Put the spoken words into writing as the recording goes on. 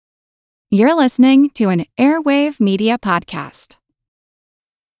You're listening to an Airwave Media Podcast.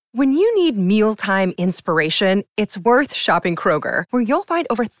 When you need mealtime inspiration, it's worth shopping Kroger, where you'll find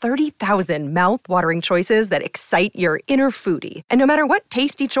over 30,000 mouth-watering choices that excite your inner foodie. And no matter what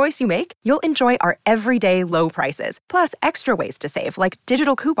tasty choice you make, you'll enjoy our everyday low prices, plus extra ways to save, like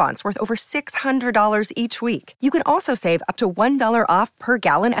digital coupons worth over $600 each week. You can also save up to $1 off per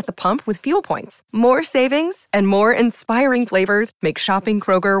gallon at the pump with fuel points. More savings and more inspiring flavors make shopping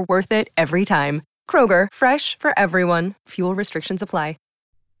Kroger worth it every time. Kroger, fresh for everyone. Fuel restrictions apply.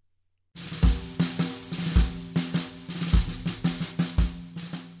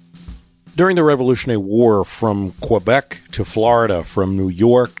 During the Revolutionary War, from Quebec to Florida, from New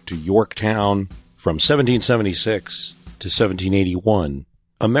York to Yorktown, from 1776 to 1781,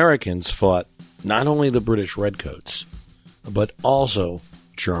 Americans fought not only the British Redcoats, but also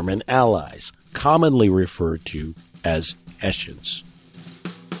German allies, commonly referred to as Hessians.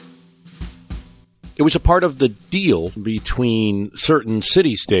 It was a part of the deal between certain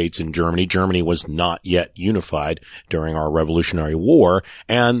city-states in Germany. Germany was not yet unified during our Revolutionary War,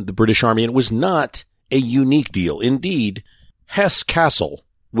 and the British Army. And it was not a unique deal. Indeed, Hesse-Kassel,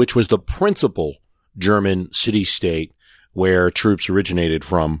 which was the principal German city-state where troops originated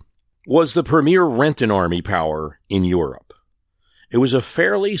from, was the premier Rentenarmy power in Europe. It was a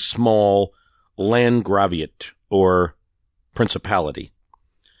fairly small Landgraviate, or principality.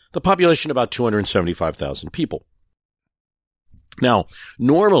 The population about 275,000 people. Now,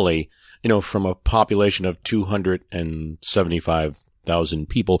 normally, from a population of 275,000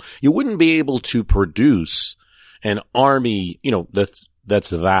 people, you wouldn't be able to produce an army, that's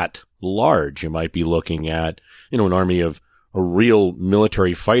that large. You might be looking at, an army of a real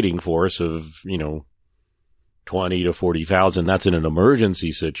military fighting force of, 20 to 40,000. That's in an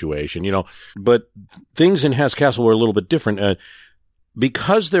emergency situation, but things in Hesse-Kassel were a little bit different.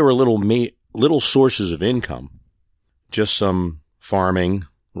 Because there were little sources of income, just some farming,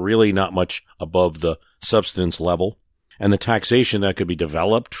 really not much above the subsistence level, and the taxation that could be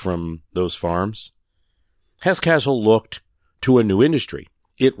developed from those farms, Hesse-Kassel looked to a new industry.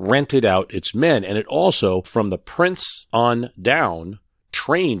 It rented out its men, and it also, from the prince on down,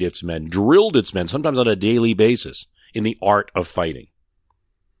 trained its men, drilled its men, sometimes on a daily basis, in the art of fighting.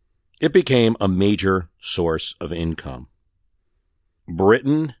 It became a major source of income.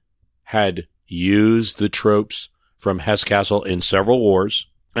 Britain had used the tropes from Hesse-Kassel in several wars,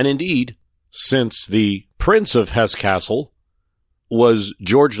 and indeed, since the Prince of Hesse-Kassel was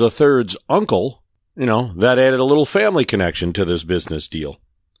George III's uncle, that added a little family connection to this business deal.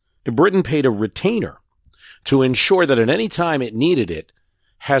 Britain paid a retainer to ensure that at any time it needed it,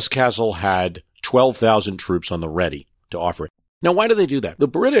 Hesse-Kassel had 12,000 troops on the ready to offer it. Now, why do they do that? The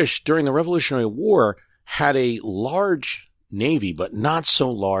British, during the Revolutionary War, had a large navy, but not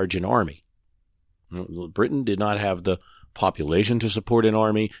so large an army. Britain did not have the population to support an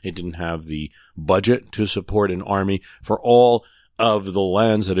army. It didn't have the budget to support an army for all of the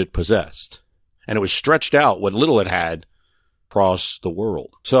lands that it possessed. And it was stretched out, what little it had, across the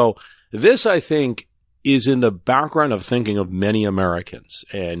world. So this, I think, is in the background of thinking of many Americans.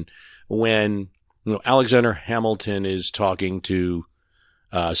 And when Alexander Hamilton is talking to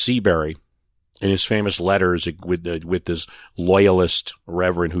Seabury, in his famous letters with this loyalist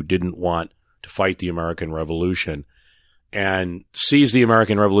reverend who didn't want to fight the American Revolution and sees the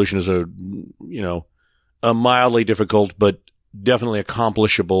American Revolution as a mildly difficult but definitely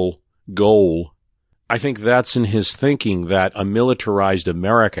accomplishable goal. I think that's in his thinking that a militarized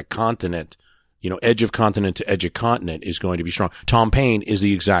America continent, edge of continent to edge of continent is going to be strong. Tom Paine is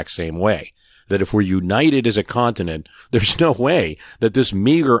the exact same way. That if we're united as a continent, there's no way that this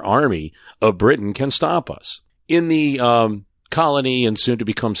meager army of Britain can stop us. In the colony and soon to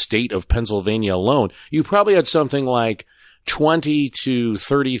become state of Pennsylvania alone, you probably had something like 20 to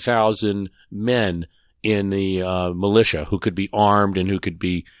 30,000 men in the militia who could be armed and who could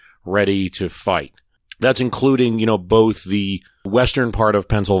be ready to fight. That's including, both the western part of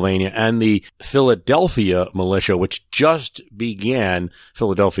Pennsylvania and the Philadelphia militia, which just began.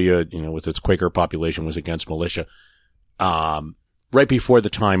 Philadelphia, with its Quaker population, was against militia, right before the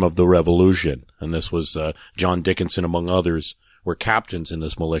time of the Revolution. And this was, John Dickinson, among others, were captains in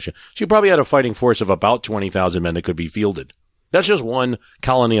this militia. So you probably had a fighting force of about 20,000 men that could be fielded. That's just one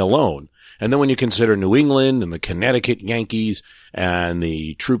colony alone. And then when you consider New England and the Connecticut Yankees and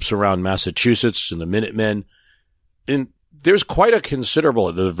the troops around Massachusetts and the Minutemen, and there's quite a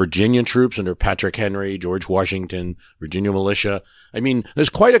considerable, the Virginia troops under Patrick Henry, George Washington, Virginia militia. I mean, there's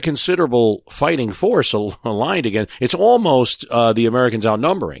quite a considerable fighting force aligned against. It's almost the Americans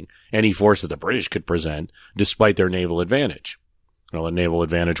outnumbering any force that the British could present, despite their naval advantage. Well, the naval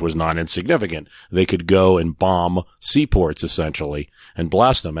advantage was not insignificant. They could go and bomb seaports, essentially, and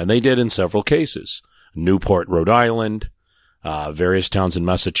blast them. And they did in several cases. Newport, Rhode Island, various towns in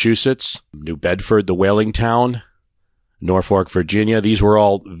Massachusetts, New Bedford, the whaling town, Norfolk, Virginia. These were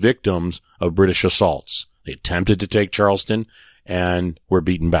all victims of British assaults. They attempted to take Charleston and were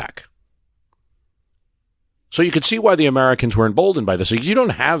beaten back. So you could see why the Americans were emboldened by this. You don't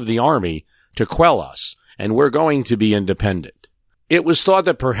have the army to quell us, and we're going to be independent. It was thought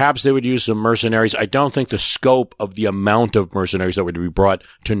that perhaps they would use some mercenaries. I don't think the scope of the amount of mercenaries that were to be brought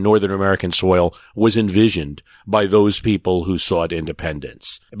to Northern American soil was envisioned by those people who sought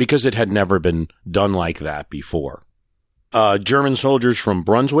independence, because it had never been done like that before. German soldiers from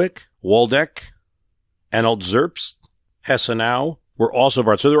Brunswick, Waldeck, Anhalt-Zerbst, Hessenau were also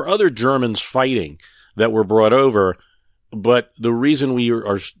brought. So there were other Germans fighting that were brought over, but the reason we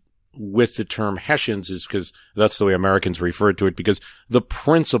are with the term Hessians is because that's the way Americans referred to it, because the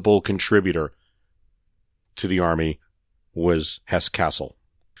principal contributor to the army was Hesse-Kassel.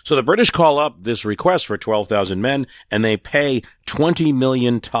 So the British call up this request for 12,000 men, and they pay $20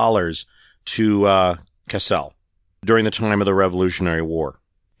 million to Cassel during the time of the Revolutionary War.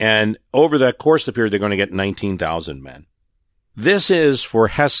 And over the course of the period, they're going to get 19,000 men. This is, for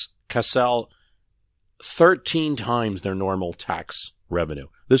Hesse-Kassel, 13 times their normal tax revenue.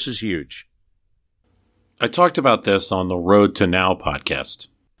 This is huge. I talked about this on the Road to Now podcast.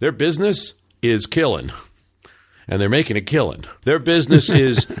 Their business is killing, and they're making a killing. Their business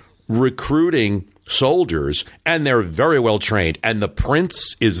is recruiting soldiers, and they're very well trained, and the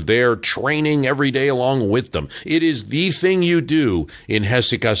prince is there training every day along with them. It is the thing you do in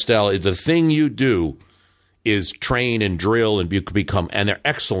Hesse-Kassel. The thing you do is train and drill and become, and they're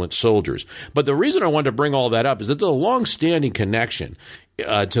excellent soldiers. But the reason I wanted to bring all that up is that there's a long-standing connection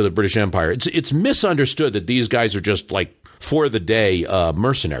to the British Empire. It's misunderstood that these guys are just like for the day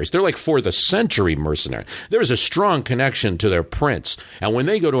mercenaries. They're like for the century mercenaries. There's a strong connection to their prince, and when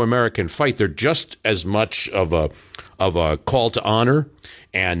they go to American fight, they're just as much of a call to honor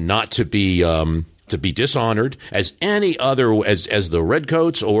and not to be dishonored as any other, as the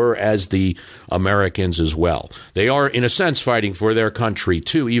Redcoats or as the Americans as well. They are, in a sense, fighting for their country,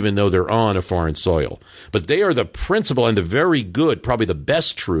 too, even though they're on a foreign soil. But they are the principal and the very good, probably the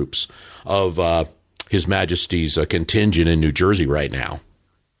best troops of His Majesty's contingent in New Jersey right now.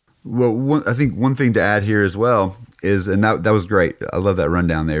 Well, I think one thing to add here as well is, and that was great. I love that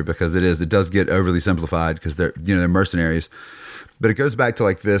rundown there, because it does get overly simplified because they're mercenaries. But it goes back to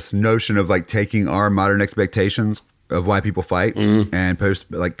like this notion of like taking our modern expectations of why people fight and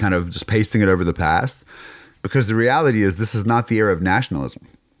kind of just pasting it over the past. Because the reality is, this is not the era of nationalism.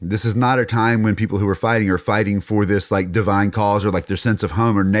 This is not a time when people who are fighting for this like divine cause or like their sense of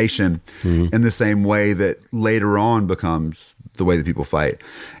home or nation in the same way that later on becomes the way that people fight.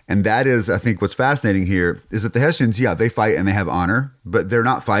 And that is, I think, what's fascinating here is that the Hessians, they fight and they have honor, but they're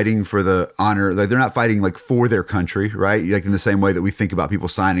not fighting for the honor. Like, they're not fighting like for their country, right? Like in the same way that we think about people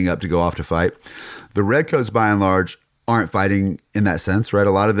signing up to go off to fight. The Redcoats, by and large, aren't fighting in that sense, right?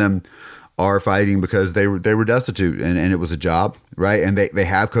 A lot of them are fighting because they were destitute and it was a job, right? And they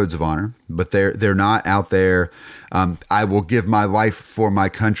have codes of honor, but they're not out there. I will give my life for my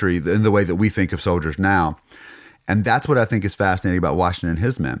country in the way that we think of soldiers now. And that's what I think is fascinating about Washington and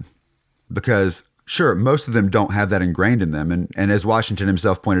his men, because sure, most of them don't have that ingrained in them. And as Washington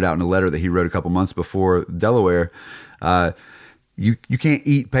himself pointed out in a letter that he wrote a couple months before Delaware, you can't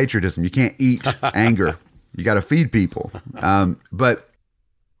eat patriotism. You can't eat anger. You got to feed people. And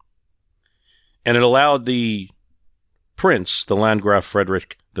it allowed the prince, the Landgraf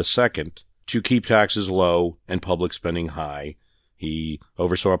Frederick II, to keep taxes low and public spending high. He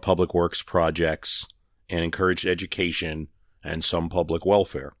oversaw public works projects and encouraged education and some public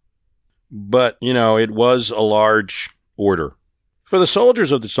welfare. But, it was a large order. For the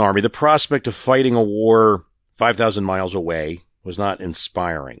soldiers of this army, the prospect of fighting a war 5,000 miles away was not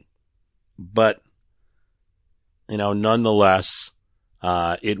inspiring. But, nonetheless,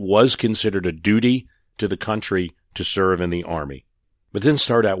 it was considered a duty to the country to serve in the army. But didn't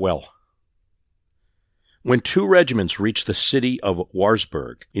start out well. When 2 regiments reached the city of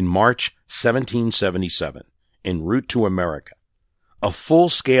Wartburg in March 1777, en route to America, a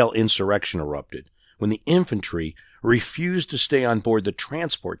full-scale insurrection erupted when the infantry refused to stay on board the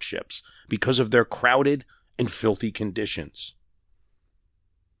transport ships because of their crowded and filthy conditions.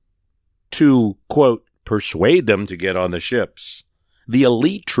 To, quote, persuade them to get on the ships, the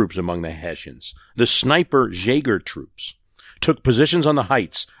elite troops among the Hessians, the sniper Jaeger troops, took positions on the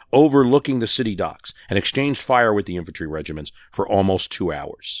heights overlooking the city docks and exchanged fire with the infantry regiments for almost 2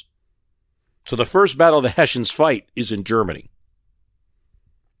 hours. So the first battle the Hessians fight is in Germany.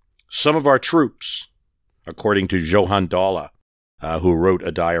 Some of our troops, according to Johann Dohle, who wrote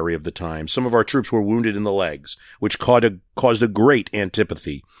a diary of the time, some of our troops were wounded in the legs, which caused a great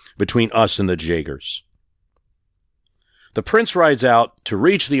antipathy between us and the Jaegers. The prince rides out to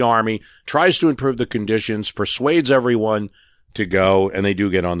reach the army, tries to improve the conditions, persuades everyone to go, and they do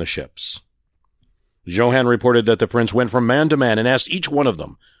get on the ships. Johann reported that the prince went from man to man and asked each one of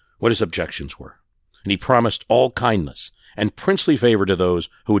them what his objections were, and he promised all kindness and princely favor to those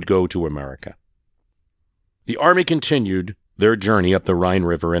who would go to America. The army continued their journey up the Rhine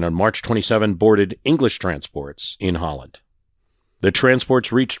River and on March 27 boarded English transports in Holland. The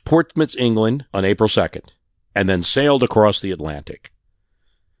transports reached Portsmouth, England on April 2nd, and then sailed across the Atlantic.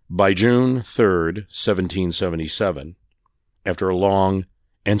 By June 3rd, 1777, after a long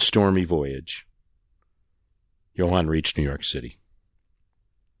and stormy voyage, Johann reached New York City.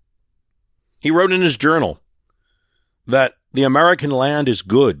 He wrote in his journal that the American land is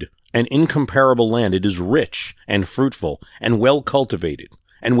good, an incomparable land. It is rich and fruitful and well cultivated,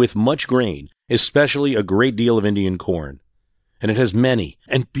 and with much grain, especially a great deal of Indian corn. And it has many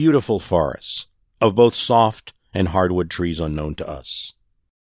and beautiful forests of both soft and hardwood trees unknown to us.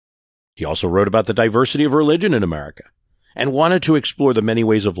 He also wrote about the diversity of religion in America and wanted to explore the many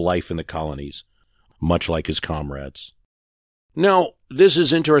ways of life in the colonies, much like his comrades. Now, this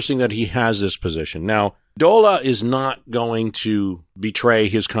is interesting that he has this position. Now, Dohle is not going to betray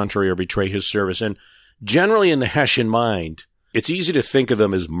his country or betray his service. And generally in the Hessian mind, it's easy to think of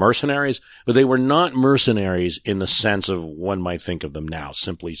them as mercenaries, but they were not mercenaries in the sense of one might think of them now.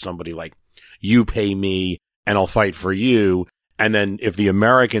 Simply somebody like, you pay me and I'll fight for you. And then if the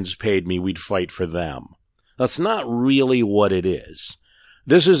Americans paid me, we'd fight for them. That's not really what it is.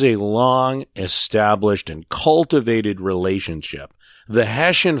 This is a long established and cultivated relationship. The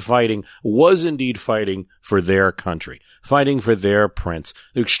Hessian fighting was indeed fighting for their country, fighting for their prince.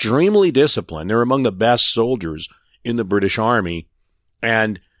 They're extremely disciplined. They're among the best soldiers in the British Army.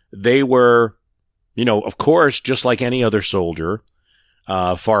 And they were, of course, just like any other soldier,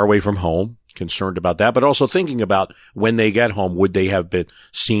 far away from home, concerned about that, but also thinking about when they get home, would they have been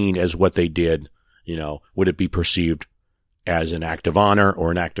seen as what they did? Would it be perceived as an act of honor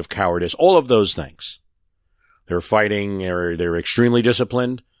or an act of cowardice? All of those things. They're fighting. They're extremely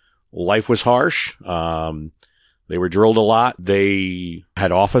disciplined. Life was harsh. They were drilled a lot. They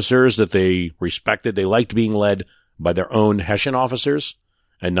had officers that they respected. They liked being led by their own Hessian officers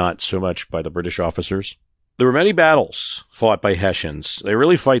and not so much by the British officers. There were many battles fought by Hessians. They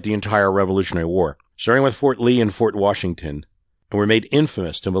really fight the entire Revolutionary War, starting with Fort Lee and Fort Washington, and were made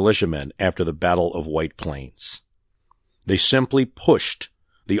infamous to militiamen after the Battle of White Plains. They simply pushed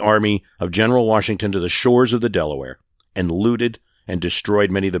the army of General Washington to the shores of the Delaware and looted and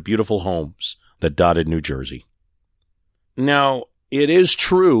destroyed many of the beautiful homes that dotted New Jersey. Now, it is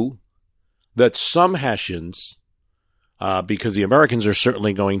true that some Hessians, because the Americans are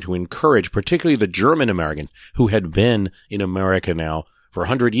certainly going to encourage, particularly the German Americans who had been in America now for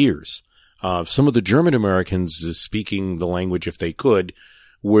 100 years, some of the German Americans speaking the language if they could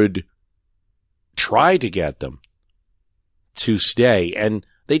would try to get them to stay, and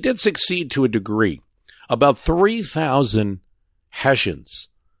they did succeed to a degree. About 3,000 Hessians,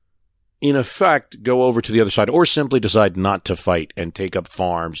 in effect, go over to the other side or simply decide not to fight and take up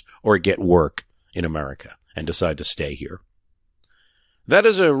farms or get work in America and decide to stay here. That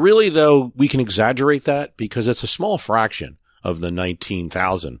is really, though, we can exaggerate that because it's a small fraction of the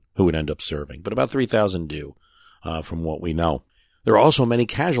 19,000 who would end up serving, but about 3,000 do, from what we know. There are also many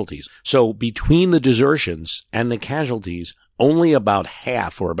casualties. So between the desertions and the casualties, only about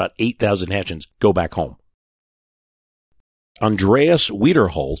half, or about 8,000 Hessians, go back home. Andreas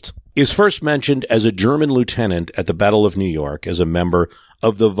Wiederholt is first mentioned as a German lieutenant at the Battle of New York as a member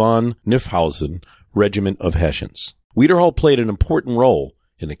of the von Knyphausen Regiment of Hessians. Wiederholt played an important role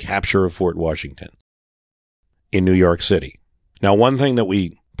in the capture of Fort Washington in New York City. Now, one thing that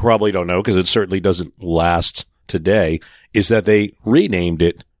we probably don't know, because it certainly doesn't last today, is that they renamed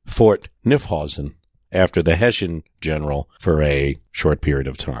it Fort Knyphausen after the Hessian general for a short period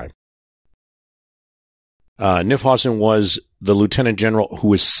of time. Knyphausen was the lieutenant general who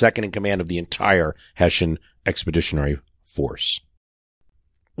was second in command of the entire Hessian expeditionary force.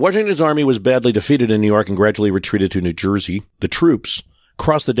 Washington's army was badly defeated in New York and gradually retreated to New Jersey. The troops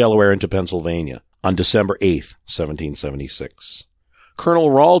crossed the Delaware into Pennsylvania on December 8th, 1776. Colonel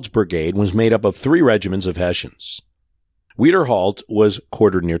Rauld's brigade was made up of 3 regiments of Hessians. Wiederholt was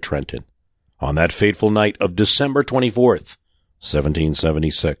quartered near Trenton. On that fateful night of December 24th,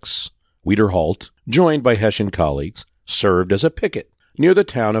 1776, Wiederholt, joined by Hessian colleagues, served as a picket near the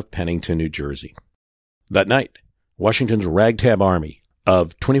town of Pennington, New Jersey. That night, Washington's ragtag army,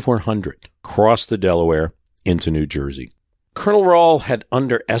 of 2,400 crossed the Delaware into New Jersey. Colonel Rall had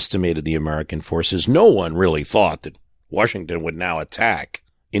underestimated the American forces. No one really thought that Washington would now attack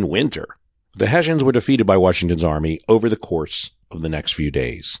in winter. The Hessians were defeated by Washington's army over the course of the next few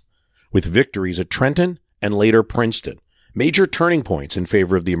days, with victories at Trenton and later Princeton, major turning points in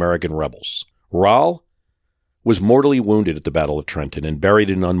favor of the American rebels. Rall was mortally wounded at the Battle of Trenton and buried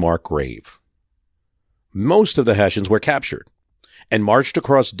in an unmarked grave. Most of the Hessians were captured and marched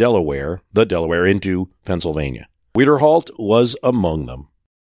across the Delaware into Pennsylvania. Wiederholt was among them.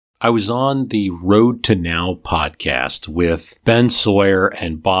 I was on the Road to Now podcast with Ben Sawyer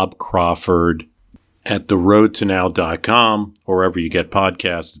and Bob Crawford at theroadtonow.com, or wherever you get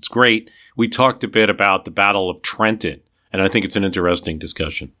podcasts. It's great. We talked a bit about the Battle of Trenton, and I think it's an interesting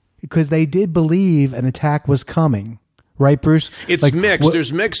discussion. Because they did believe an attack was coming. Right, Bruce? It's like, mixed.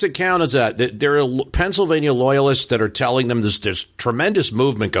 There's mixed accounts of that. There are Pennsylvania loyalists that are telling them there's tremendous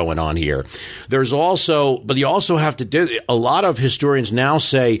movement going on here. There's also, but you also have to, a lot of historians now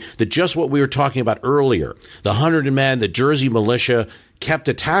say that just what we were talking about earlier, the 100 men, the Jersey militia kept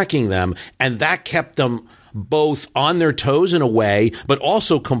attacking them, and that kept them both on their toes in a way, but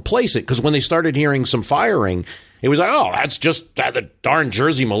also complacent, because when they started hearing some firing, it was like, oh, that's just the darn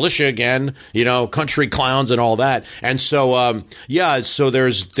Jersey militia again, country clowns and all that. And so, so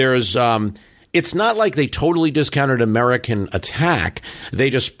there's it's not like they totally discounted American attack. They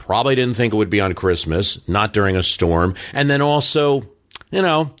just probably didn't think it would be on Christmas, not during a storm. And then also,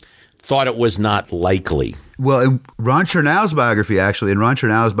 thought it was not likely. Well, in Ron Chernow's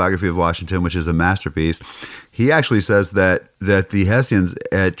biography of Washington, which is a masterpiece, he actually says that the Hessians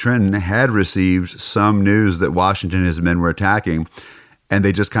at Trenton had received some news that Washington and his men were attacking, and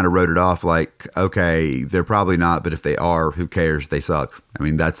they just kind of wrote it off like, okay, they're probably not, but if they are, who cares? They suck. I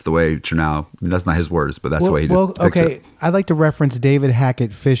mean, that's the way Chernow, that's not his words, but that's the way he did. Okay, I'd like to reference David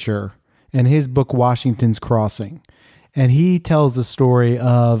Hackett Fisher and his book, Washington's Crossing. And he tells the story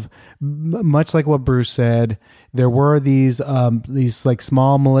of, much like what Bruce said, there were these like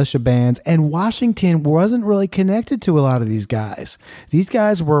small militia bands, and Washington wasn't really connected to a lot of these guys. These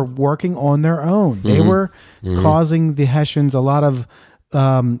guys were working on their own. They were causing the Hessians a lot of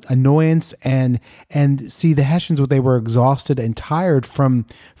annoyance, and see, the Hessians, they were exhausted and tired from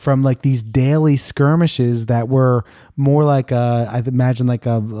like these daily skirmishes that were more like I'd imagine like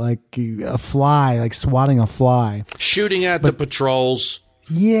a fly, like swatting a fly, shooting at the patrols.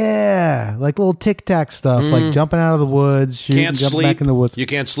 Yeah, like little tic-tac stuff, like jumping out of the woods, jumping back in the woods. You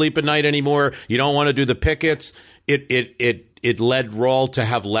can't sleep at night anymore. You don't want to do the pickets. It led Rall to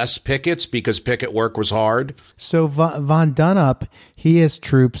have less pickets because picket work was hard. So Von Donop, he has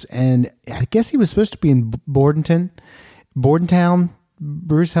troops, and I guess he was supposed to be in Bordentown.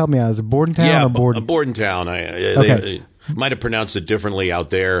 Bruce, help me out. Is it Bordentown or Borden? Bordentown. They might have pronounced it differently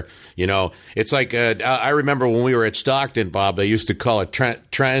out there. It's like I remember when we were at Stockton, Bob. They used to call it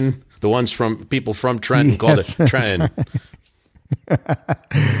Trenton. The ones people from Trenton called it Trenton.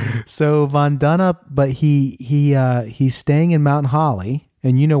 So Von Donop, but he's staying in Mount Holly,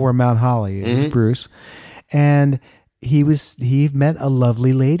 and you know where Mount Holly is, Bruce. And he met a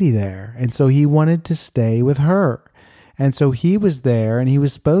lovely lady there, and so he wanted to stay with her. And so he was there, and he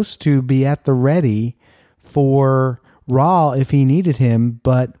was supposed to be at the ready for Rall if he needed him,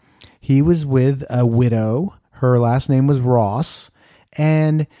 but he was with a widow. Her last name was Ross,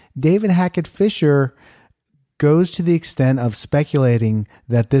 and David Hackett Fisher goes to the extent of speculating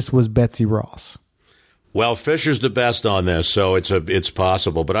that this was Betsy Ross. Well, Fisher's the best on this, so it's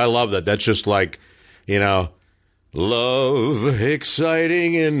possible. But I love that. That's just like, love,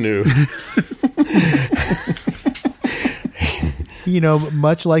 exciting and new.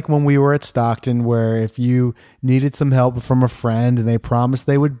 Much like when we were at Stockton, where if you needed some help from a friend and they promised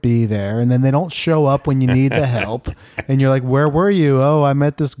they would be there, and then they don't show up when you need the help, and you're like, where were you? Oh, I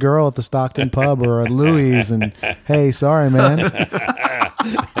met this girl at the Stockton pub or at Louis, and hey, sorry, man.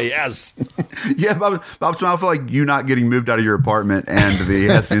 Yes. Yeah, Bob, I feel like you not getting moved out of your apartment and the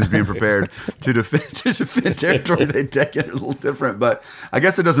Hessians being prepared to defend territory they take it a little different, but I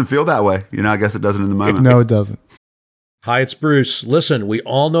guess it doesn't feel that way. I guess it doesn't in the moment. No, it doesn't. Hi, it's Bruce. Listen, we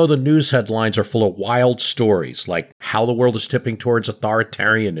all know the news headlines are full of wild stories, like how the world is tipping towards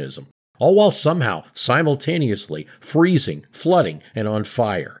authoritarianism, all while somehow, simultaneously, freezing, flooding, and on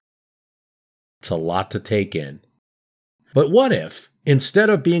fire. It's a lot to take in. But what if, instead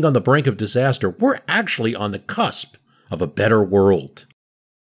of being on the brink of disaster, we're actually on the cusp of a better world?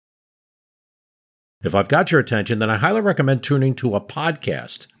 If I've got your attention, then I highly recommend tuning to a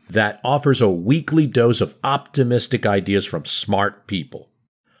podcast that offers a weekly dose of optimistic ideas from smart people.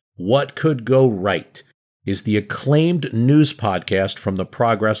 What could go right is the acclaimed news podcast from the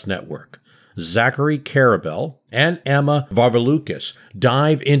Progress Network. Zachary Karabell and Emma Varvaloucas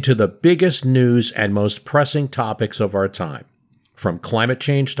dive into the biggest news and most pressing topics of our time, from climate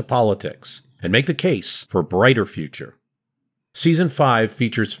change to politics, and make the case for a brighter future. Season 5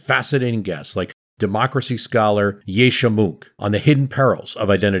 features fascinating guests like democracy scholar Yesha Mounk on the hidden perils of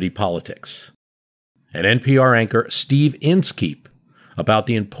identity politics, and NPR anchor Steve Inskeep about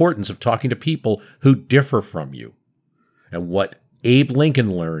the importance of talking to people who differ from you, and what Abe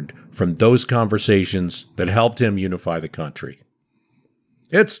Lincoln learned from those conversations that helped him unify the country.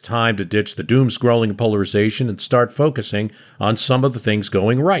 It's time to ditch the doom-scrolling polarization and start focusing on some of the things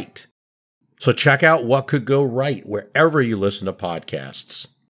going right. So check out What Could Go Right wherever you listen to podcasts.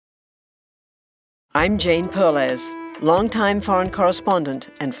 I'm Jane Perlez, longtime foreign correspondent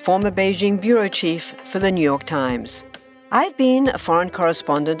and former Beijing bureau chief for the New York Times. I've been a foreign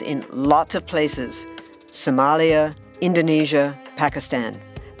correspondent in lots of places: Somalia, Indonesia, Pakistan,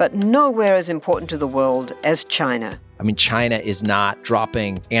 but nowhere as important to the world as China. I mean, China is not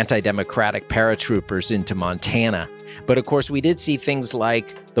dropping anti-democratic paratroopers into Montana. But of course, we did see things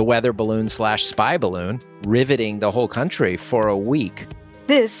like the weather balloon/spy balloon riveting the whole country for a week.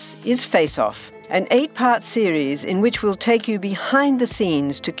 This is Face Off, an 8-part series in which we'll take you behind the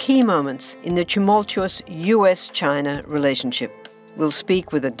scenes to key moments in the tumultuous U.S.-China relationship. We'll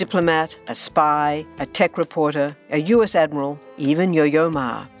speak with a diplomat, a spy, a tech reporter, a U.S. admiral, even Yo-Yo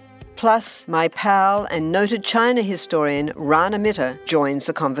Ma. Plus, my pal and noted China historian Rana Mitter joins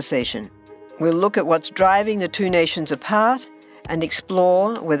the conversation. We'll look at what's driving the two nations apart and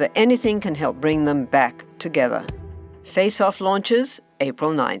explore whether anything can help bring them back together. Face Off launches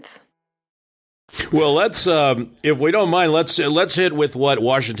April 9th. Well, let's, if we don't mind, let's hit with what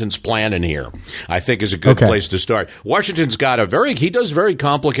Washington's planning here. I think is a good place to start. Washington's got he does very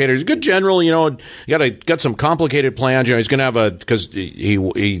complicated. He's a good general, got some complicated plans. He's going to have because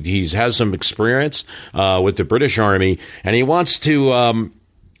he has some experience with the British Army, and he wants to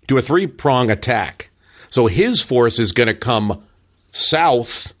do a 3-prong attack. So his force is going to come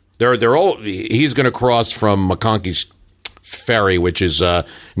south. He's going to cross from McConkey's Ferry, which is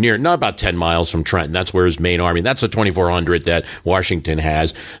not about 10 miles from Trenton. That's where his main army. That's the 2,400 that Washington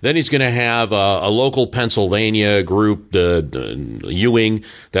has. Then he's going to have a local Pennsylvania group, the Ewing,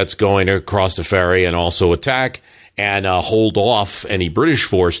 that's going to cross the ferry and also attack and hold off any British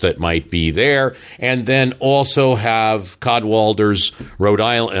force that might be there. And then also have Cadwalder's Rhode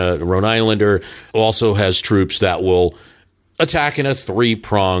Islander also has troops that will attack in a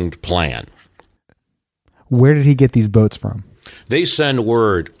 3-pronged plan. Where did he get these boats from? They send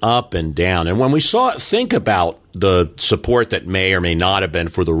word up and down. And when we think about the support that may or may not have been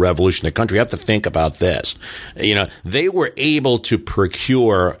for the revolution in the country, you have to think about this. They were able to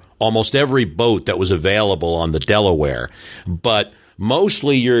procure almost every boat that was available on the Delaware. But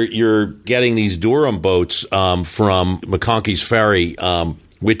mostly you're getting these Durham boats from McConkey's Ferry,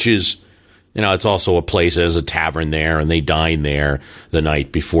 which is, it's also a place, there's a tavern there, and they dine there the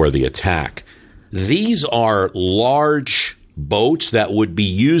night before the attack. These are large boats that would be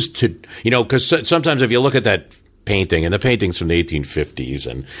used to, because sometimes if you look at that painting, and the painting's from the 1850s,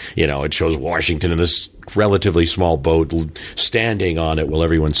 and, it shows Washington in this relatively small boat standing on it while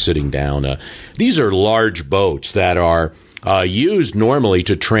everyone's sitting down. These are large boats that are used normally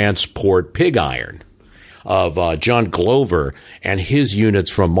to transport pig iron of John Glover and his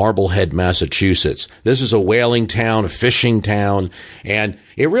units from Marblehead, Massachusetts. This is a whaling town, a fishing town, and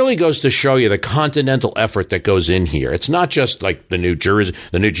it really goes to show you the continental effort that goes in here. It's not just like the New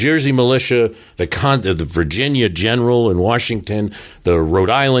Jersey militia, the Virginia general in Washington, the Rhode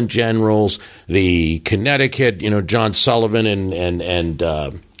Island generals, the Connecticut, John Sullivan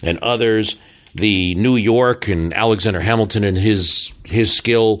and others, the New York and Alexander Hamilton and his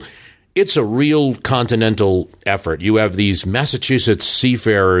skill. It's a real continental effort. You have these Massachusetts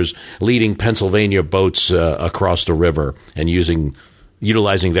seafarers leading Pennsylvania boats across the river and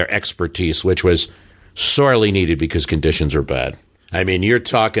utilizing their expertise, which was sorely needed because conditions are bad. I mean, you're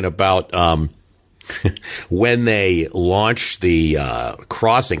talking about when they launched the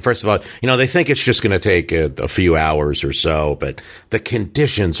crossing. First of all, they think it's just going to take a few hours or so, but the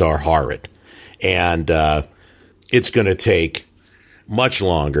conditions are horrid. And it's going to take much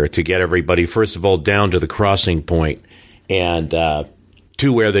longer to get everybody, first of all, down to the crossing point and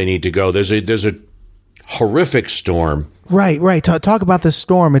to where they need to go. There's a horrific storm. Right. Talk about the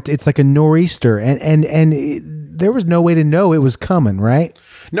storm. It's like a nor'easter, and there was no way to know it was coming, right?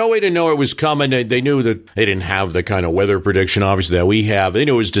 No way to know it was coming. They knew that they didn't have the kind of weather prediction, obviously, that we have. They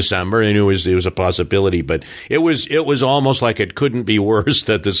knew it was December. They knew it was a possibility, but it was almost like it couldn't be worse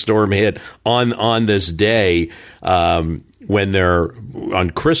that the storm hit on this day, when they're on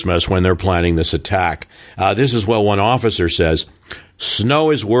Christmas, when they're planning this attack. This is what one officer says.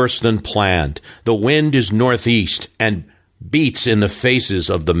 Snow is worse than planned. The wind is northeast and beats in the faces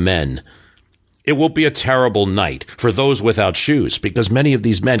of the men. It will be a terrible night for those without shoes, because many of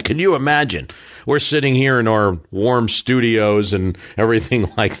these men, can you imagine? We're sitting here in our warm studios and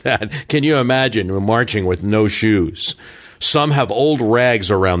everything like that. Can you imagine we're marching with no shoes? Some have old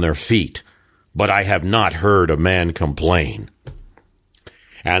rags around their feet, but I have not heard a man complain.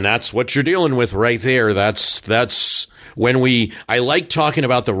 And that's what you're dealing with right there. That's when I like talking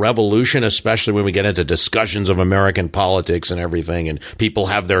about the revolution, especially when we get into discussions of American politics and everything, and people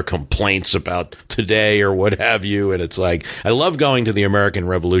have their complaints about today or what have you. And it's like, I love going to the American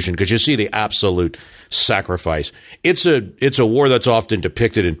Revolution because you see the absolute sacrifice. It's a war that's often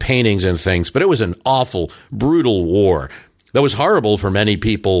depicted in paintings and things, but it was an awful, brutal war that was horrible for many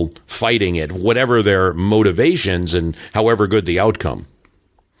people fighting it, whatever their motivations and however good the outcome.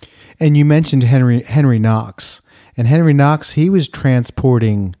 And you mentioned Henry Knox. And Henry Knox, he was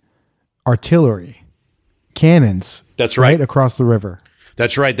transporting artillery, cannons. That's right. Across the river.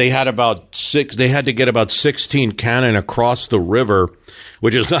 That's right. They had to get about 16 cannon across the river,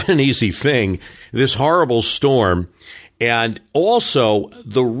 which is not an easy thing. This horrible storm. And also,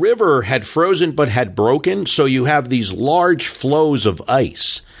 the river had frozen but had broken, so you have these large flows of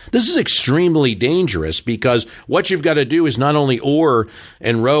ice. This is extremely dangerous because what you've got to do is not only oar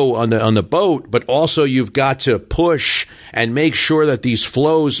and row on the boat, but also you've got to push and make sure that these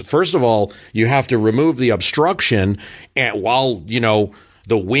flows, first of all, you have to remove the obstruction and while,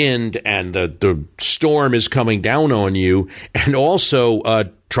 the wind and the storm is coming down on you, and also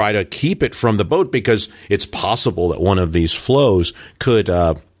try to keep it from the boat because it's possible that one of these flows could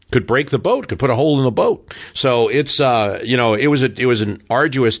break the boat, could put a hole in the boat. So it's it was an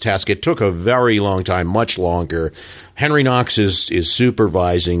arduous task. It took a very long time, much longer. Henry Knox is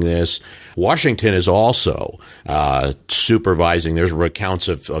supervising this. Washington is also supervising. There's accounts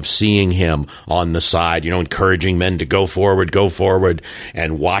of seeing him on the side, encouraging men to go forward,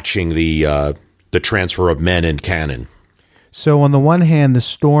 and watching the transfer of men and cannon. So on the one hand, the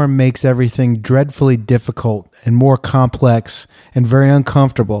storm makes everything dreadfully difficult and more complex and very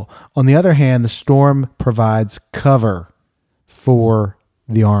uncomfortable. On the other hand, the storm provides cover for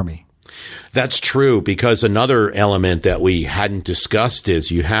the army. That's true, because another element that we hadn't discussed is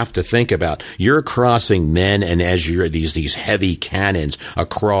you have to think about you're crossing men and as you're these heavy cannons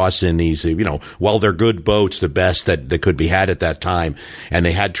across in these, while they're good boats, the best that could be had at that time, and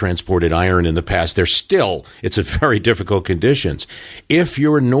they had transported iron in the past, it's a very difficult conditions. If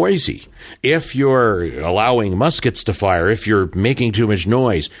you're noisy, if you're allowing muskets to fire, if you're making too much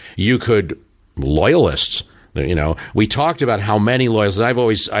noise, loyalists. We talked about how many loyalists, and I've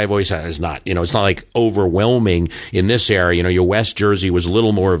always had, it's not like overwhelming in this area. Your West Jersey was a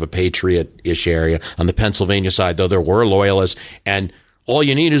little more of a patriot-ish area. On the Pennsylvania side, though, there were loyalists, and all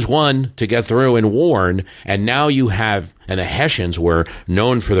you need is one to get through and warn. And now you have, and the Hessians were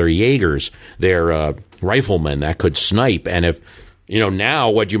known for their Jaegers, their riflemen that could snipe, and if now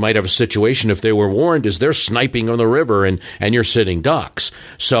what you might have a situation if they were warned is they're sniping on the river and you're sitting ducks.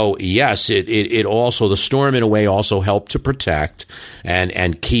 So yes, it also, the storm in a way also helped to protect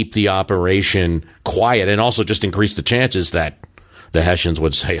and keep the operation quiet, and also just increase the chances that the Hessians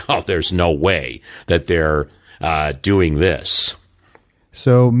would say, oh, there's no way that they're doing this.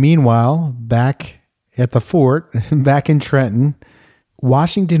 So meanwhile, back at the fort, back in Trenton,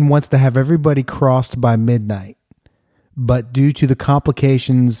 Washington wants to have everybody crossed by midnight. But due to the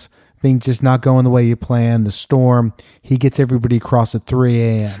complications, things just not going the way you planned, the storm, he gets everybody across at 3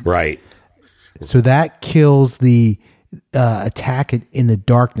 a.m. Right. So that kills the attack in the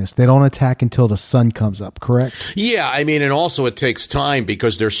darkness. They don't attack until the sun comes up, correct? Yeah, and also it takes time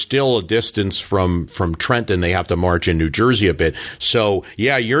because there's still a distance from Trenton. They have to march in New Jersey a bit. So,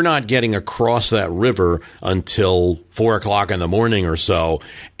 yeah, you're not getting across that river until 4 o'clock in the morning or so.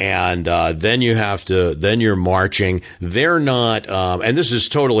 And then you're marching. They're not, and this is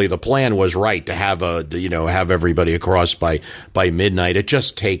totally, the plan was right to have have everybody across by midnight. It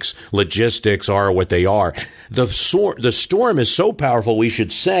just takes, logistics are what they are. The storm is so powerful, we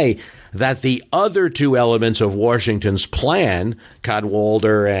should say, that the other two elements of Washington's plan,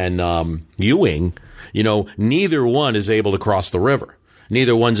 Cadwalader and Ewing, neither one is able to cross the river.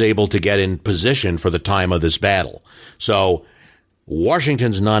 Neither one's able to get in position for the time of this battle. So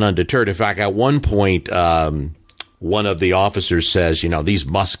Washington's not undeterred. In fact, at one point, one of the officers says, these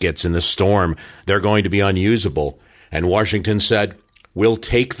muskets in the storm, they're going to be unusable. And Washington said, we'll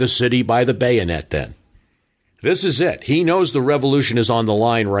take the city by the bayonet then. This is it. He knows the revolution is on the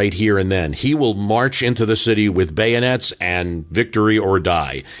line right here and then. He will march into the city with bayonets, and victory or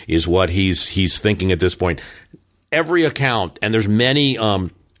die is what he's thinking at this point. Every account, and there's many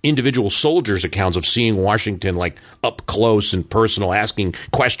individual soldiers' accounts of seeing Washington like up close and personal, asking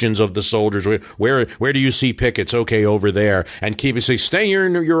questions of the soldiers. Where do you see pickets? Okay, over there. And say, stay here,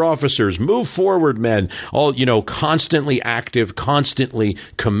 your officers. Move forward, men. All, constantly active, constantly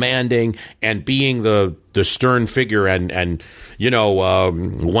commanding, and being the stern figure. And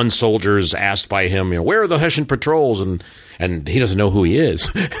one soldier's asked by him, where are the Hessian patrols? And he doesn't know who he is.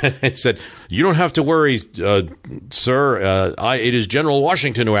 And said, you don't have to worry, sir. It is General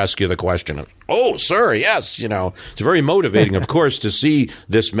Washington who asked you the question. Oh, sir, yes. It's very motivating, of course, to see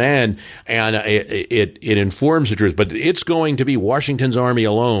this man, and it informs the truth. But it's going to be Washington's army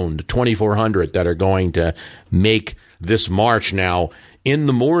alone, the 2,400, that are going to make this march now in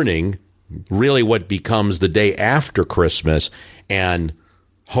the morning, really what becomes the day after Christmas, and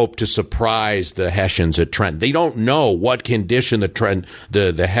hope to surprise the Hessians at Trenton. They don't know what condition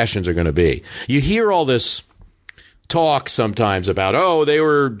the Hessians are going to be. You hear all this talk sometimes about, they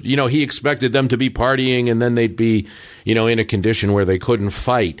were, he expected them to be partying and then they'd be, in a condition where they couldn't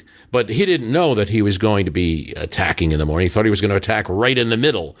fight. But he didn't know that he was going to be attacking in the morning. He thought he was going to attack right in the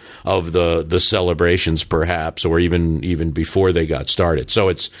middle of the celebrations, perhaps, or even before they got started. So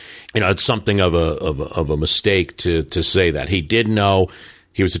it's, it's something of a mistake to say that. He did know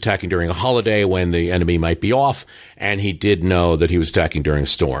he was attacking during a holiday when the enemy might be off, and he did know that he was attacking during a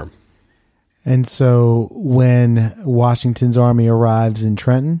storm. And so when Washington's army arrives in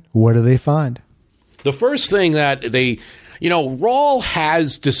Trenton, what do they find? The first thing that they, Rahl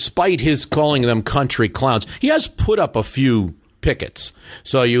has, despite his calling them country clowns, he has put up a few pickets.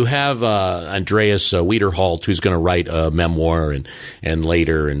 So you have Andreas Wiederholt, who's going to write a memoir and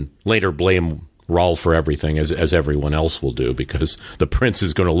later blame Rahl for everything, as everyone else will do, because the prince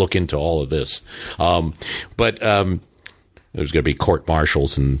is going to look into all of this. But there's going to be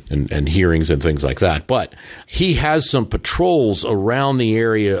court-martials and hearings and things like that. But he has some patrols around the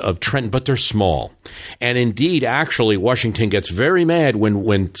area of Trenton, but they're small. And indeed, actually, Washington gets very mad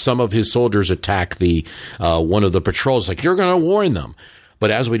when some of his soldiers attack one of the patrols. Like, you're going to warn them. But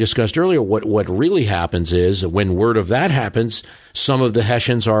as we discussed earlier, what really happens is, when word of that happens, some of the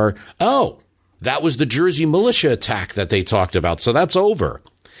Hessians are, that was the Jersey militia attack that they talked about, so that's over.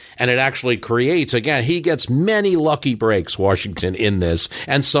 And it actually creates, again, he gets many lucky breaks, Washington, in this,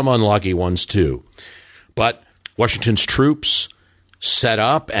 and some unlucky ones too. But Washington's troops set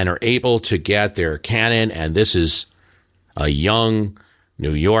up and are able to get their cannon, and this is a young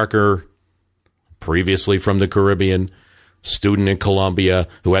New Yorker, previously from the Caribbean, student in Columbia,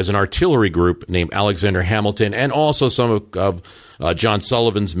 who has an artillery group named Alexander Hamilton, and also some of John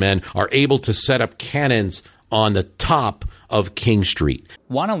Sullivan's men are able to set up cannons on the top of King Street.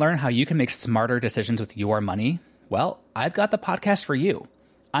 Want to learn how you can make smarter decisions with your money? Well, I've got the podcast for you.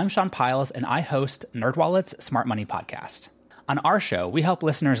 I'm Sean Piles, and I host NerdWallet's Smart Money Podcast. On our show, we help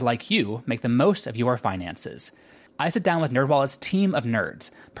listeners like you make the most of your finances. I sit down with NerdWallet's team of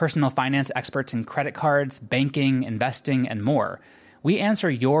nerds, personal finance experts in credit cards, banking, investing, and more. We answer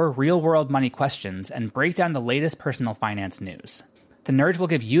your real-world money questions and break down the latest personal finance news. The nerds will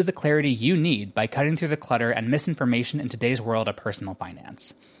give you the clarity you need by cutting through the clutter and misinformation in today's world of personal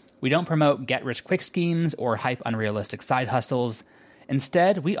finance. We don't promote get-rich-quick schemes or hype unrealistic side hustles.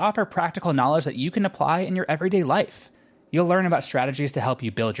 Instead, we offer practical knowledge that you can apply in your everyday life. You'll learn about strategies to help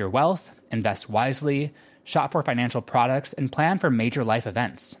you build your wealth, invest wisely, shop for financial products, and plan for major life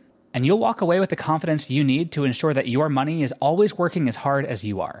events. And you'll walk away with the confidence you need to ensure that your money is always working as hard as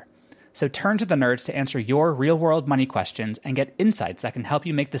you are. So turn to the nerds to answer your real-world money questions and get insights that can help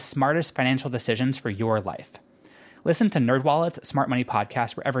you make the smartest financial decisions for your life. Listen to NerdWallet's Smart Money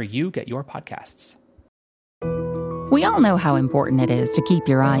Podcast wherever you get your podcasts. We all know how important it is to keep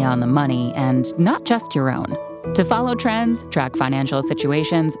your eye on the money, and not just your own. To follow trends, track financial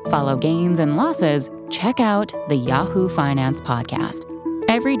situations, follow gains and losses, check out the Yahoo Finance Podcast.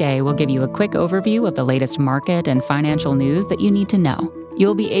 Every day, we'll give you a quick overview of the latest market and financial news that you need to know.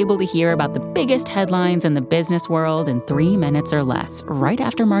 You'll be able to hear about the biggest headlines in the business world in 3 minutes or less, right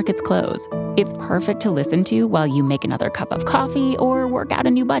after markets close. It's perfect to listen to while you make another cup of coffee or work out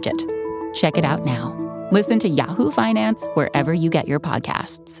a new budget. Check it out now. Listen to Yahoo Finance wherever you get your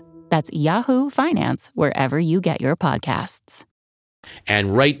podcasts. That's Yahoo Finance wherever you get your podcasts.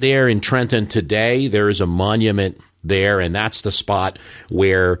 And right there in Trenton today, there is a monument there, and that's the spot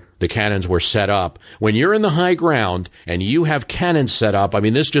where the cannons were set up. When you're in the high ground and you have cannons set up, I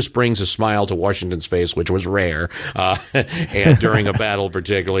mean, this just brings a smile to Washington's face, which was rare, and during a battle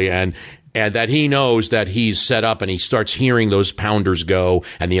particularly, and that he knows that he's set up, and he starts hearing those pounders go,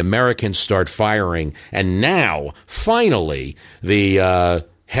 and the Americans start firing. And now, finally, the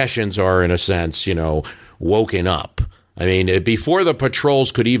Hessians are, in a sense, woken up. I mean, before the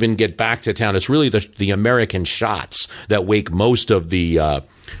patrols could even get back to town, it's really the American shots that wake most of the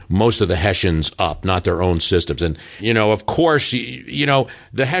Hessians up, not their own systems. And, of course, the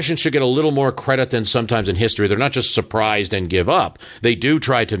Hessians should get a little more credit than sometimes in history. They're not just surprised and give up. They do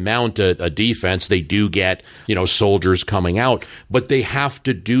try to mount a defense. They do get, soldiers coming out, but they have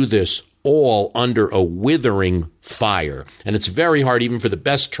to do this all under a withering fire. And it's very hard, even for the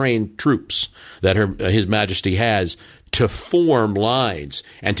best trained troops that His Majesty has, to form lines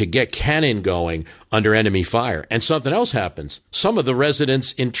and to get cannon going under enemy fire. And something else happens. Some of the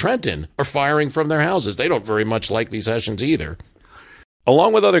residents in Trenton are firing from their houses. They don't very much like these Hessians either.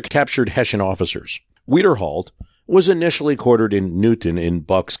 Along with other captured Hessian officers, Wiederholt was initially quartered in Newton in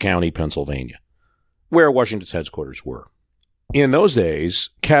Bucks County, Pennsylvania, where Washington's headquarters were. In those days,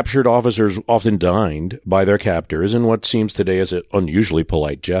 captured officers often dined by their captors in what seems today as an unusually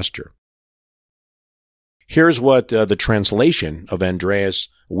polite gesture. Here's what the translation of Andreas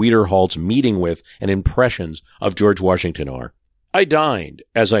Wiederholt's meeting with and impressions of George Washington are. I dined,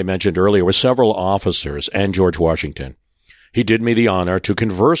 as I mentioned earlier, with several officers and George Washington. He did me the honor to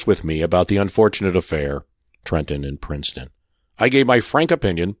converse with me about the unfortunate affair, Trenton and Princeton. I gave my frank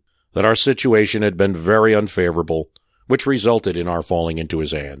opinion that our situation had been very unfavorable, which resulted in our falling into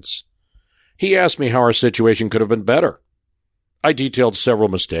his hands. He asked me how our situation could have been better. I detailed several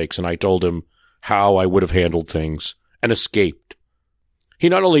mistakes, and I told him how I would have handled things and escaped. He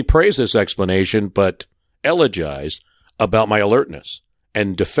not only praised this explanation, but eulogized about my alertness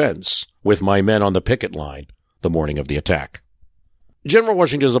and defense with my men on the picket line the morning of the attack. General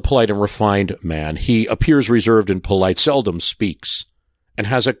Washington is a polite and refined man. He appears reserved and polite, seldom speaks, and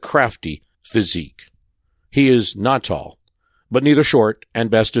has a crafty physique. He is not tall, but neither short,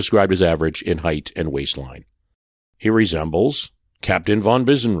 and best described as average in height and waistline. He resembles Captain von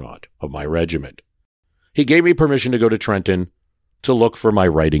Bisenrod of my regiment. He gave me permission to go to Trenton to look for my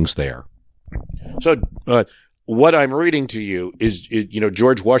writings there. So what I'm reading to you is,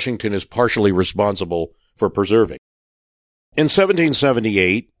 George Washington is partially responsible for preserving. In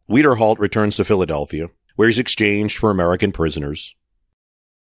 1778, Wiederholt returns to Philadelphia, where he's exchanged for American prisoners.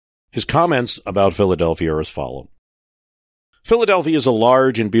 His comments about Philadelphia are as follows. Philadelphia is a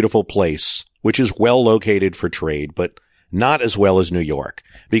large and beautiful place, which is well located for trade, but not as well as New York,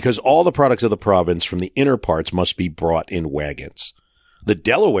 because all the products of the province from the inner parts must be brought in wagons. The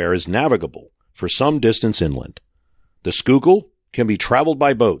Delaware is navigable for some distance inland. The Schuylkill can be traveled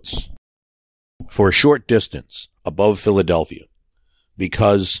by boats for a short distance above Philadelphia,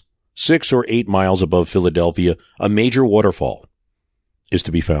 because 6 or 8 miles above Philadelphia, a major waterfall is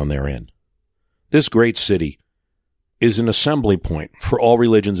to be found therein. This great city is an assembly point for all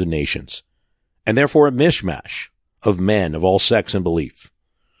religions and nations, and therefore a mishmash of men of all sects and belief,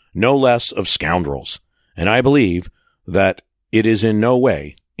 no less of scoundrels, and I believe that it is in no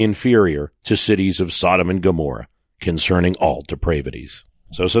way inferior to cities of Sodom and Gomorrah concerning all depravities.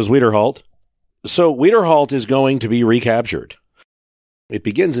 So says Wiederholt. So Wiederholt is going to be recaptured. It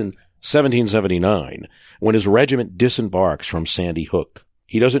begins in 1779 when his regiment disembarks from Sandy Hook.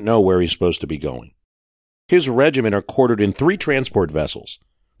 He doesn't know where he's supposed to be going. His regiment are quartered in 3 transport vessels,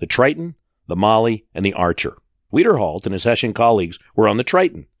 the Triton, the Molly, and the Archer. Wiederholt and his Hessian colleagues were on the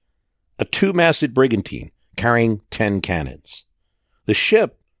Triton, a 2-masted brigantine carrying 10 cannons. The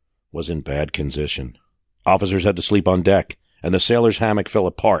ship was in bad condition. Officers had to sleep on deck, and the sailors' hammocks fell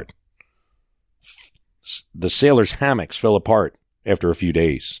apart. After a few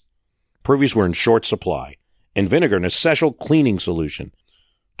days. Provisions were in short supply, and vinegar, an essential cleaning solution,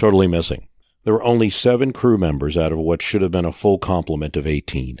 totally missing. There were only 7 crew members out of what should have been a full complement of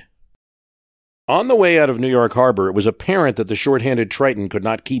 18. On the way out of New York Harbor, it was apparent that the short-handed Triton could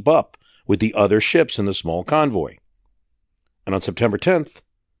not keep up with the other ships in the small convoy. And on September 10th,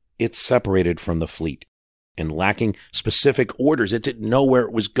 it separated from the fleet. And lacking specific orders, it didn't know where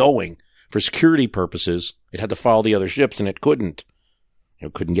it was going. For security purposes, it had to follow the other ships, and it couldn't.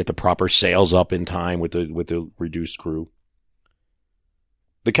 Couldn't get the proper sails up in time with the reduced crew.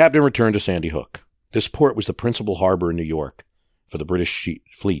 The captain returned to Sandy Hook. This port was the principal harbor in New York for the British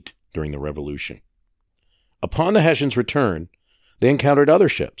fleet during the Revolution. Upon the Hessians' return, they encountered other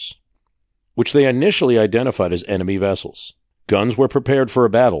ships, which they initially identified as enemy vessels. Guns were prepared for a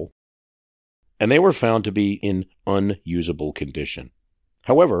battle, and they were found to be in unusable condition.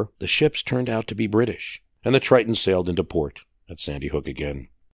 However, the ships turned out to be British, and the Triton sailed into port at Sandy Hook again.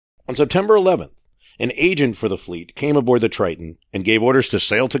 On September 11th, an agent for the fleet came aboard the Triton and gave orders to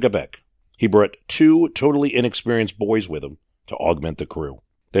sail to Quebec. He brought 2 totally inexperienced boys with him to augment the crew.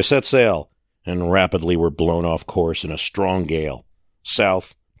 They set sail and rapidly were blown off course in a strong gale,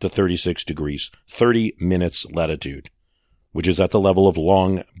 south to 36 degrees, 30 minutes latitude, which is at the level of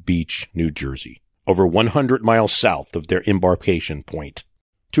Long Beach, New Jersey, over 100 miles south of their embarkation point.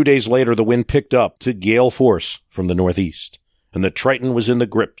 2 days later, the wind picked up to gale force from the northeast, and the Triton was in the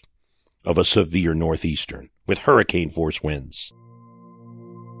grip of a severe northeastern with hurricane-force winds.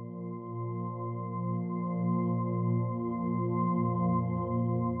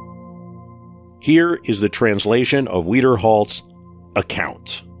 Here is the translation of Wiederhalt's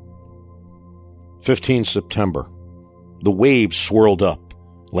account. 15 September. The waves swirled up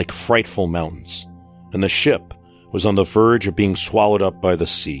like frightful mountains, and the ship was on the verge of being swallowed up by the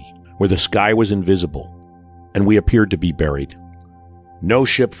sea, where the sky was invisible, and we appeared to be buried. No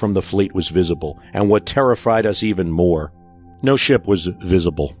ship from the fleet was visible, and what terrified us even more, no ship was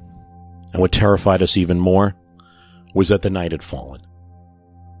visible, and what terrified us even more was that the night had fallen.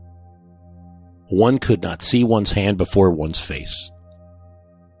 One could not see one's hand before one's face.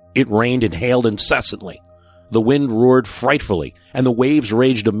 It rained and hailed incessantly. The wind roared frightfully, and the waves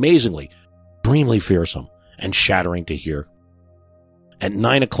raged amazingly, extremely fearsome and shattering to hear. At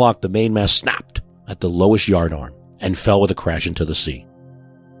 9 o'clock, the mainmast snapped at the lowest yardarm and fell with a crash into the sea.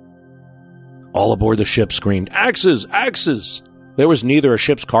 All aboard the ship screamed, "Axes! Axes!" There was neither a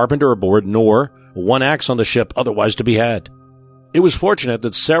ship's carpenter aboard nor one axe on the ship otherwise to be had. It was fortunate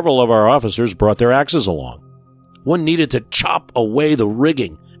that several of our officers brought their axes along. One needed to chop away the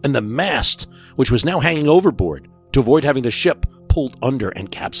rigging and the mast, which was now hanging overboard, to avoid having the ship pulled under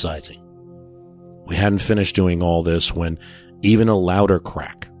and capsizing. We hadn't finished doing all this when, even a louder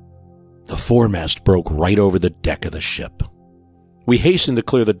crack, the foremast broke right over the deck of the ship. We hastened to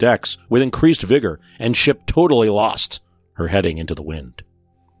clear the decks with increased vigor, and ship totally lost her heading into the wind.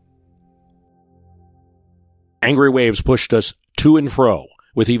 Angry waves pushed us to and fro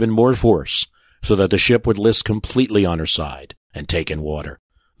with even more force, so that the ship would list completely on her side and take in water.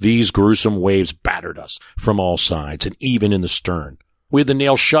 These gruesome waves battered us from all sides, and even in the stern. We had to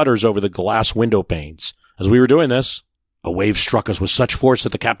nail shutters over the glass window panes. As we were doing this, a wave struck us with such force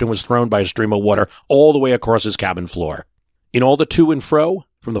that the captain was thrown by a stream of water all the way across his cabin floor. In all the to and fro,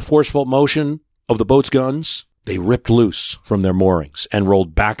 from the forceful motion of the boat's guns, they ripped loose from their moorings and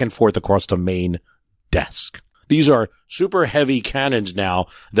rolled back and forth across the main desk. These are super heavy cannons now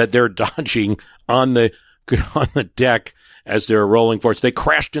that they're dodging on the deck as they're rolling forward. They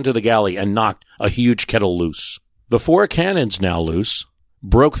crashed into the galley and knocked a huge kettle loose. The 4 cannons, now loose,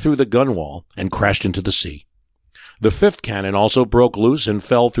 broke through the gunwale and crashed into the sea. The 5th cannon also broke loose and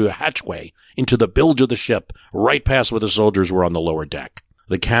fell through the hatchway into the bilge of the ship, right past where the soldiers were on the lower deck.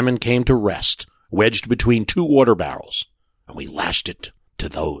 The cannon came to rest, wedged between 2 water barrels, and we lashed it to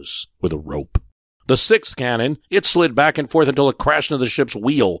those with a rope. The 6th cannon, it slid back and forth until it crashed into the ship's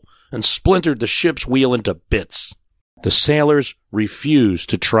wheel and splintered the ship's wheel into bits. The sailors refused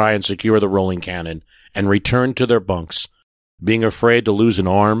to try and secure the rolling cannon and returned to their bunks, being afraid to lose an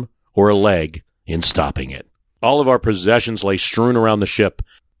arm or a leg in stopping it. All of our possessions lay strewn around the ship.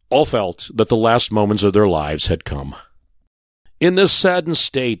 All felt that the last moments of their lives had come. In this saddened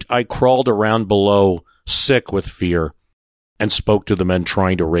state, I crawled around below, sick with fear, and spoke to the men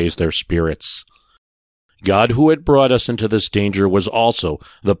trying to raise their spirits. God who had brought us into this danger was also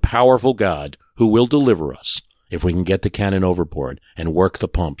the powerful God who will deliver us if we can get the cannon overboard and work the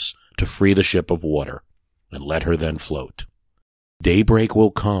pumps to free the ship of water and let her then float. Daybreak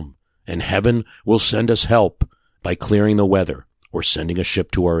will come, and heaven will send us help by clearing the weather or sending a ship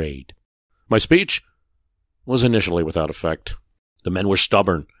to our aid. My speech was initially without effect. The men were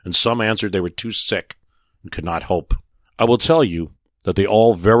stubborn, and some answered they were too sick and could not hope. I will tell you that they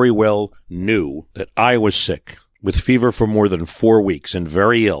all very well knew that I was sick, with fever for more than 4 weeks and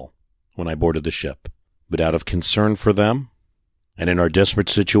very ill when I boarded the ship. But out of concern for them, and in our desperate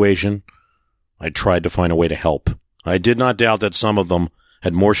situation, I tried to find a way to help. I did not doubt that some of them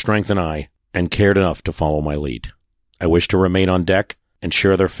had more strength than I and cared enough to follow my lead. I wished to remain on deck and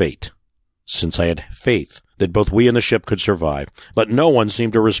share their fate, since I had faith that both we and the ship could survive, but no one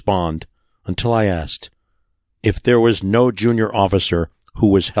seemed to respond until I asked if there was no junior officer who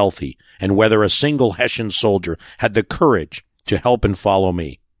was healthy, and whether a single Hessian soldier had the courage to help and follow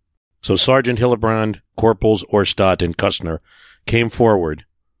me. So Sergeant Hillebrand, Corporals Orstadt, and Kussner came forward,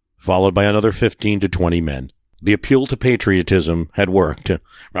 followed by another 15 to 20 men. The appeal to patriotism had worked.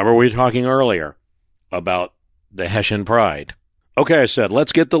 Remember we were talking earlier about the Hessian pride. Okay, I said,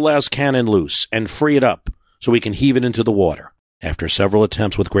 let's get the last cannon loose and free it up so we can heave it into the water. After several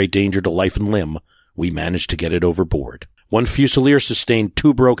attempts with great danger to life and limb, we managed to get it overboard. One fusilier sustained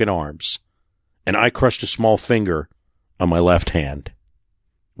 2 broken arms, and I crushed a small finger on my left hand.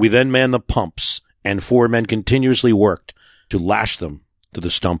 We then manned the pumps, and 4 men continuously worked to lash them to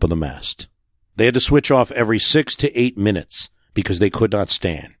the stump of the mast. They had to switch off every 6 to 8 minutes because they could not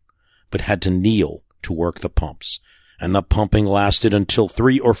stand, but had to kneel to work the pumps, and the pumping lasted until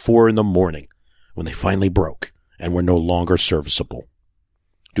 3 or 4 in the morning, when they finally broke and were no longer serviceable.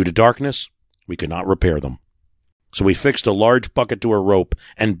 Due to darkness, we could not repair them. So we fixed a large bucket to a rope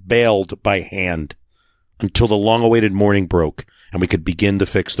and bailed by hand until the long-awaited morning broke and we could begin to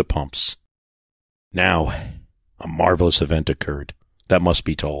fix the pumps. Now, a marvelous event occurred. That must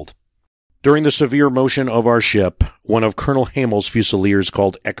be told. During the severe motion of our ship, one of Colonel Hamel's fusiliers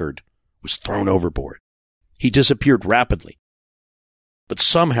called Eckerd was thrown overboard. He disappeared rapidly, but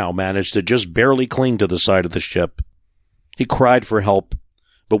somehow managed to just barely cling to the side of the ship. He cried for help,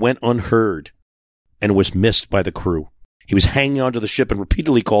 but went unheard and was missed by the crew. He was hanging onto the ship and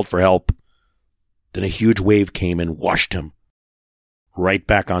repeatedly called for help. Then a huge wave came and washed him right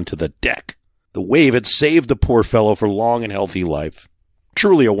back onto the deck. The wave had saved the poor fellow for long and healthy life.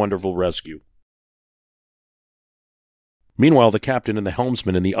 Truly a wonderful rescue. Meanwhile, the captain and the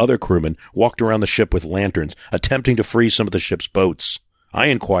helmsman and the other crewmen walked around the ship with lanterns, attempting to free some of the ship's boats. I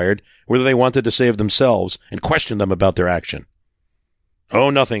inquired whether they wanted to save themselves and questioned them about their action. Oh,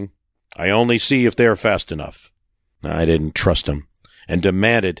 nothing. I only see if they are fast enough. I didn't trust him and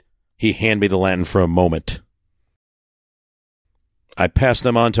demanded he hand me the lantern for a moment. I passed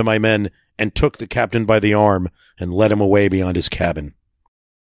them on to my men and took the captain by the arm and led him away beyond his cabin.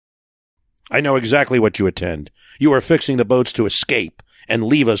 I know exactly what you intend. You are fixing the boats to escape and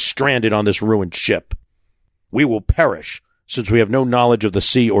leave us stranded on this ruined ship. We will perish, since we have no knowledge of the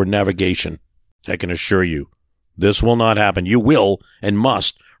sea or navigation. I can assure you, this will not happen. You will and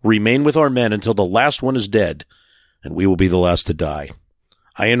must remain with our men until the last one is dead, and we will be the last to die.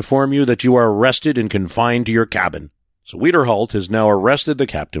 I inform you that you are arrested and confined to your cabin. So Wiederholt has now arrested the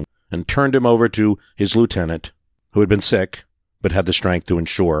captain and turned him over to his lieutenant, who had been sick, but had the strength to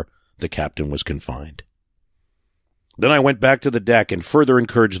ensure the captain was confined. Then I went back to the deck and further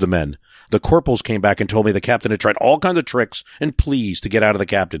encouraged the men. The corporals came back and told me the captain had tried all kinds of tricks and pleas to get out of the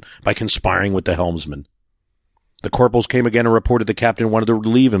captain by conspiring with the helmsman. The corporals came again and reported the captain wanted to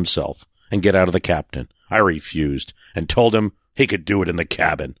relieve himself and get out of the captain. I refused and told him he could do it in the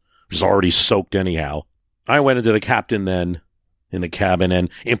cabin. It was already soaked anyhow. I went into the captain then in the cabin and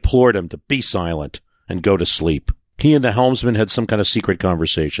implored him to be silent and go to sleep. He and the helmsman had some kind of secret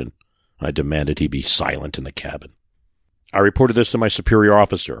conversation. I demanded he be silent in the cabin. I reported this to my superior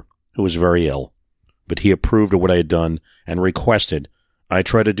officer, who was very ill, but he approved of what I had done and requested I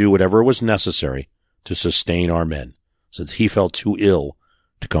try to do whatever was necessary to sustain our men, since he felt too ill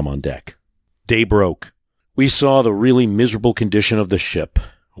to come on deck. Day broke. We saw the really miserable condition of the ship.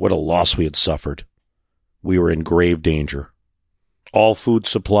 What a loss we had suffered. We were in grave danger. All food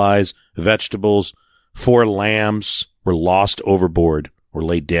supplies, vegetables, 4 lambs were lost overboard or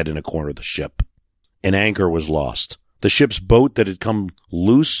lay dead in a corner of the ship. An anchor was lost. The ship's boat that had come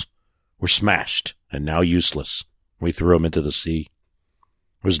loose were smashed and now useless. We threw them into the sea.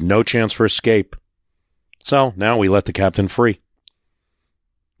 There was no chance for escape. So now we let the captain free.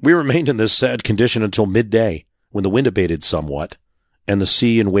 We remained in this sad condition until midday, when the wind abated somewhat, and the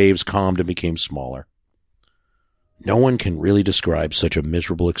sea and waves calmed and became smaller. No one can really describe such a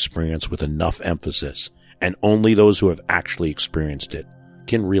miserable experience with enough emphasis, and only those who have actually experienced it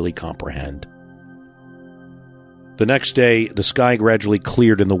can really comprehend. The next day, the sky gradually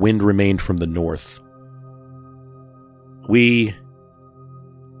cleared and the wind remained from the north. We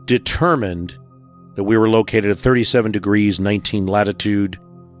determined that we were located at 37 degrees 19 latitude.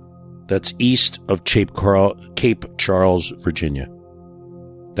 That's east of Cape Charles, Virginia.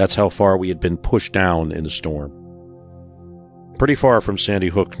 That's how far we had been pushed down in the storm. Pretty far from Sandy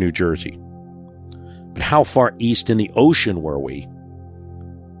Hook, New Jersey. But how far east in the ocean were we?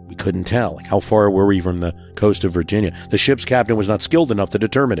 We couldn't tell. How far were we from the coast of Virginia? The ship's captain was not skilled enough to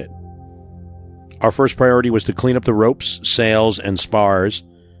determine it. Our first priority was to clean up the ropes, sails, and spars,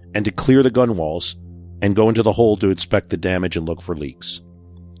 and to clear the gunwales, and go into the hold to inspect the damage and look for leaks.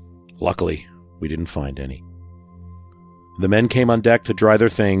 Luckily, we didn't find any. The men came on deck to dry their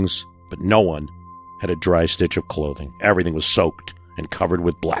things, but no one had a dry stitch of clothing. Everything was soaked and covered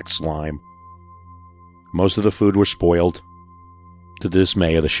with black slime. Most of the food was spoiled, to the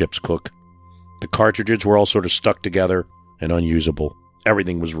dismay of the ship's cook. The cartridges were all sort of stuck together and unusable.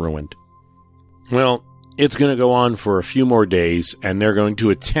 Everything was ruined. Well, It's going to go on for a few more days, and they're going to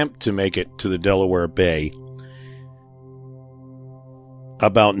attempt to make it to the Delaware Bay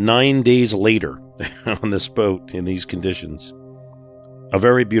about 9 days later on this boat in these conditions. A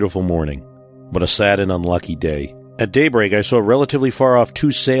very beautiful morning, but a sad and unlucky day. At daybreak, I saw relatively far off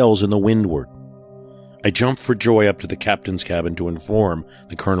 2 sails in the windward. I jumped for joy up to the captain's cabin to inform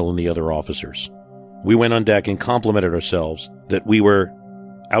the colonel and the other officers. We went on deck and complimented ourselves that we were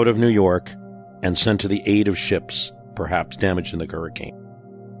out of New York and sent to the aid of ships, perhaps damaged in the hurricane.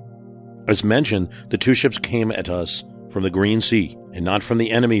 As mentioned, the 2 ships came at us from the Green Sea, and not from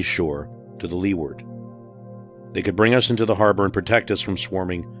the enemy's shore to the leeward. They could bring us into the harbor and protect us from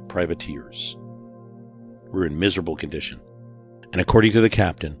swarming privateers. We were in miserable condition, and according to the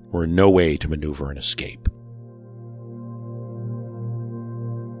captain, were in no way to maneuver and escape.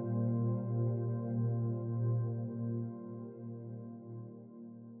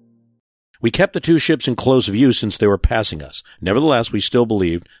 We kept the 2 ships in close view since they were passing us. Nevertheless, we still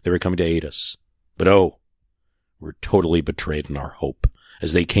believed they were coming to aid us. But we were totally betrayed in our hope,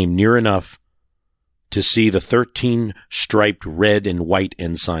 as they came near enough to see the 13 striped red and white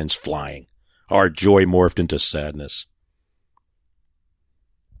ensigns flying. Our joy morphed into sadness.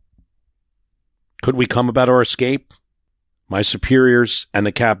 Could we come about our escape? My superiors and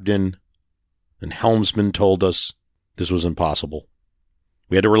the captain and helmsman told us this was impossible.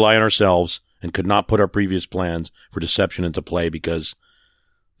 We had to rely on ourselves and could not put our previous plans for deception into play because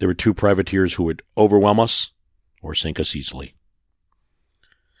there were 2 privateers who would overwhelm us or sink us easily.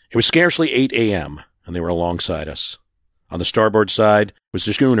 It was scarcely 8 a.m., and they were alongside us. On the starboard side was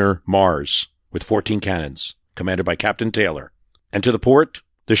the schooner Mars, with 14 cannons, commanded by Captain Taylor, and to the port,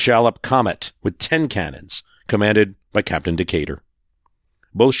 the shallop Comet, with 10 cannons, commanded by Captain Decatur.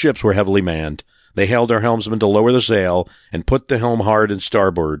 Both ships were heavily manned. They hailed our helmsman to lower the sail and put the helm hard and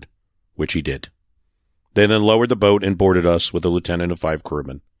starboard, which he did. They then lowered the boat and boarded us with a lieutenant and 5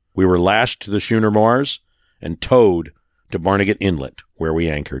 crewmen. We were lashed to the schooner Mars and towed to Barnegat Inlet, where we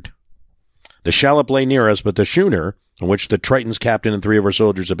anchored. The shallop lay near us, but the schooner, on which the Triton's captain and 3 of our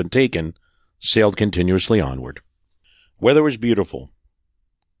soldiers had been taken, sailed continuously onward. Weather was beautiful,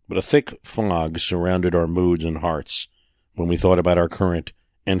 but a thick fog surrounded our moods and hearts when we thought about our current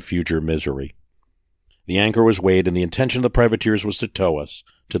and future misery. The anchor was weighed, and the intention of the privateers was to tow us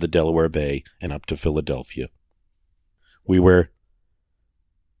to the Delaware Bay and up to Philadelphia.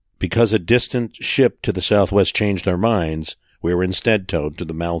 Because a distant ship to the southwest changed our minds, we were instead towed to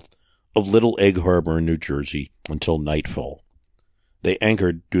the mouth of Little Egg Harbor in New Jersey until nightfall. They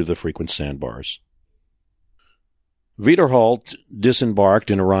anchored due to the frequent sandbars. Wiederholt disembarked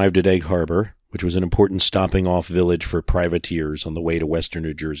and arrived at Egg Harbor, which was an important stopping-off village for privateers on the way to western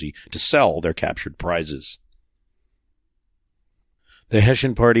New Jersey to sell their captured prizes. The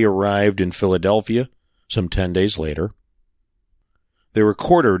Hessian party arrived in Philadelphia some 10 days later. They were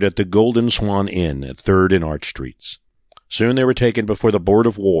quartered at the Golden Swan Inn at 3rd and Arch Streets. Soon they were taken before the Board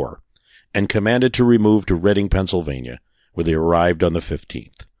of War and commanded to remove to Reading, Pennsylvania, where they arrived on the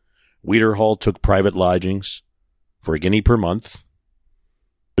 15th. Wiederholt took private lodgings for $1 per month. It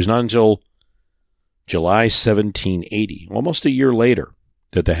was not until July 1780, almost a year later,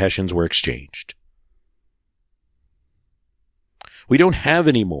 that the Hessians were exchanged. We don't have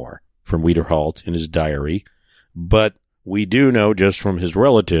any more from Wiederholt in his diary, but we do know just from his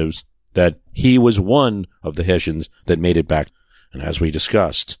relatives that he was one of the Hessians that made it back. And as we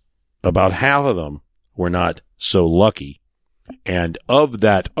discussed, about half of them were not so lucky. And of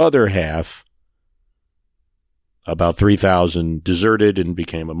that other half, about 3,000 deserted and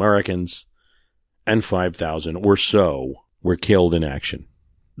became Americans, and 5,000 or so were killed in action.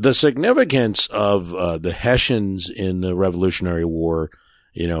 The significance of the Hessians in the Revolutionary War,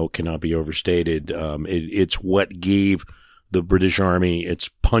 cannot be overstated. It's what gave the British Army its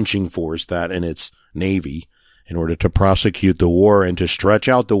punching force, that and its navy, in order to prosecute the war and to stretch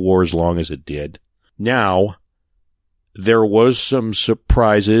out the war as long as it did. Now, there was some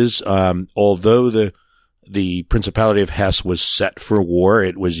surprises. Although the Principality of Hesse was set for war,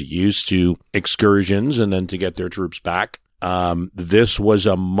 it was used to excursions and then to get their troops back. This was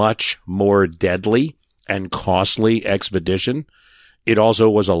a much more deadly and costly expedition. It also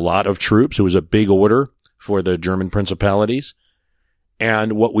was a lot of troops. It was a big order for the German principalities.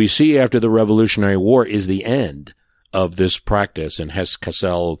 And what we see after the Revolutionary War is the end of this practice, and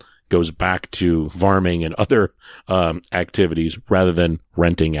Hesse-Cassel goes back to farming and other activities rather than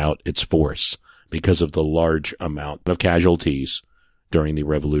renting out its force because of the large amount of casualties during the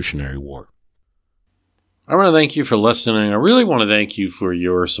Revolutionary War. I want to thank you for listening. I really want to thank you for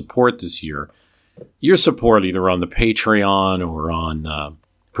your support this year. Your support either on the Patreon or on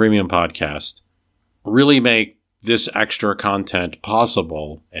Premium Podcast really make this extra content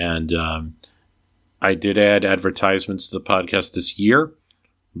possible. And I did add advertisements to the podcast this year,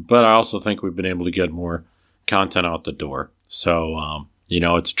 but I also think we've been able to get more content out the door. So,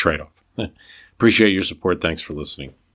 it's a trade-off. Appreciate your support. Thanks for listening.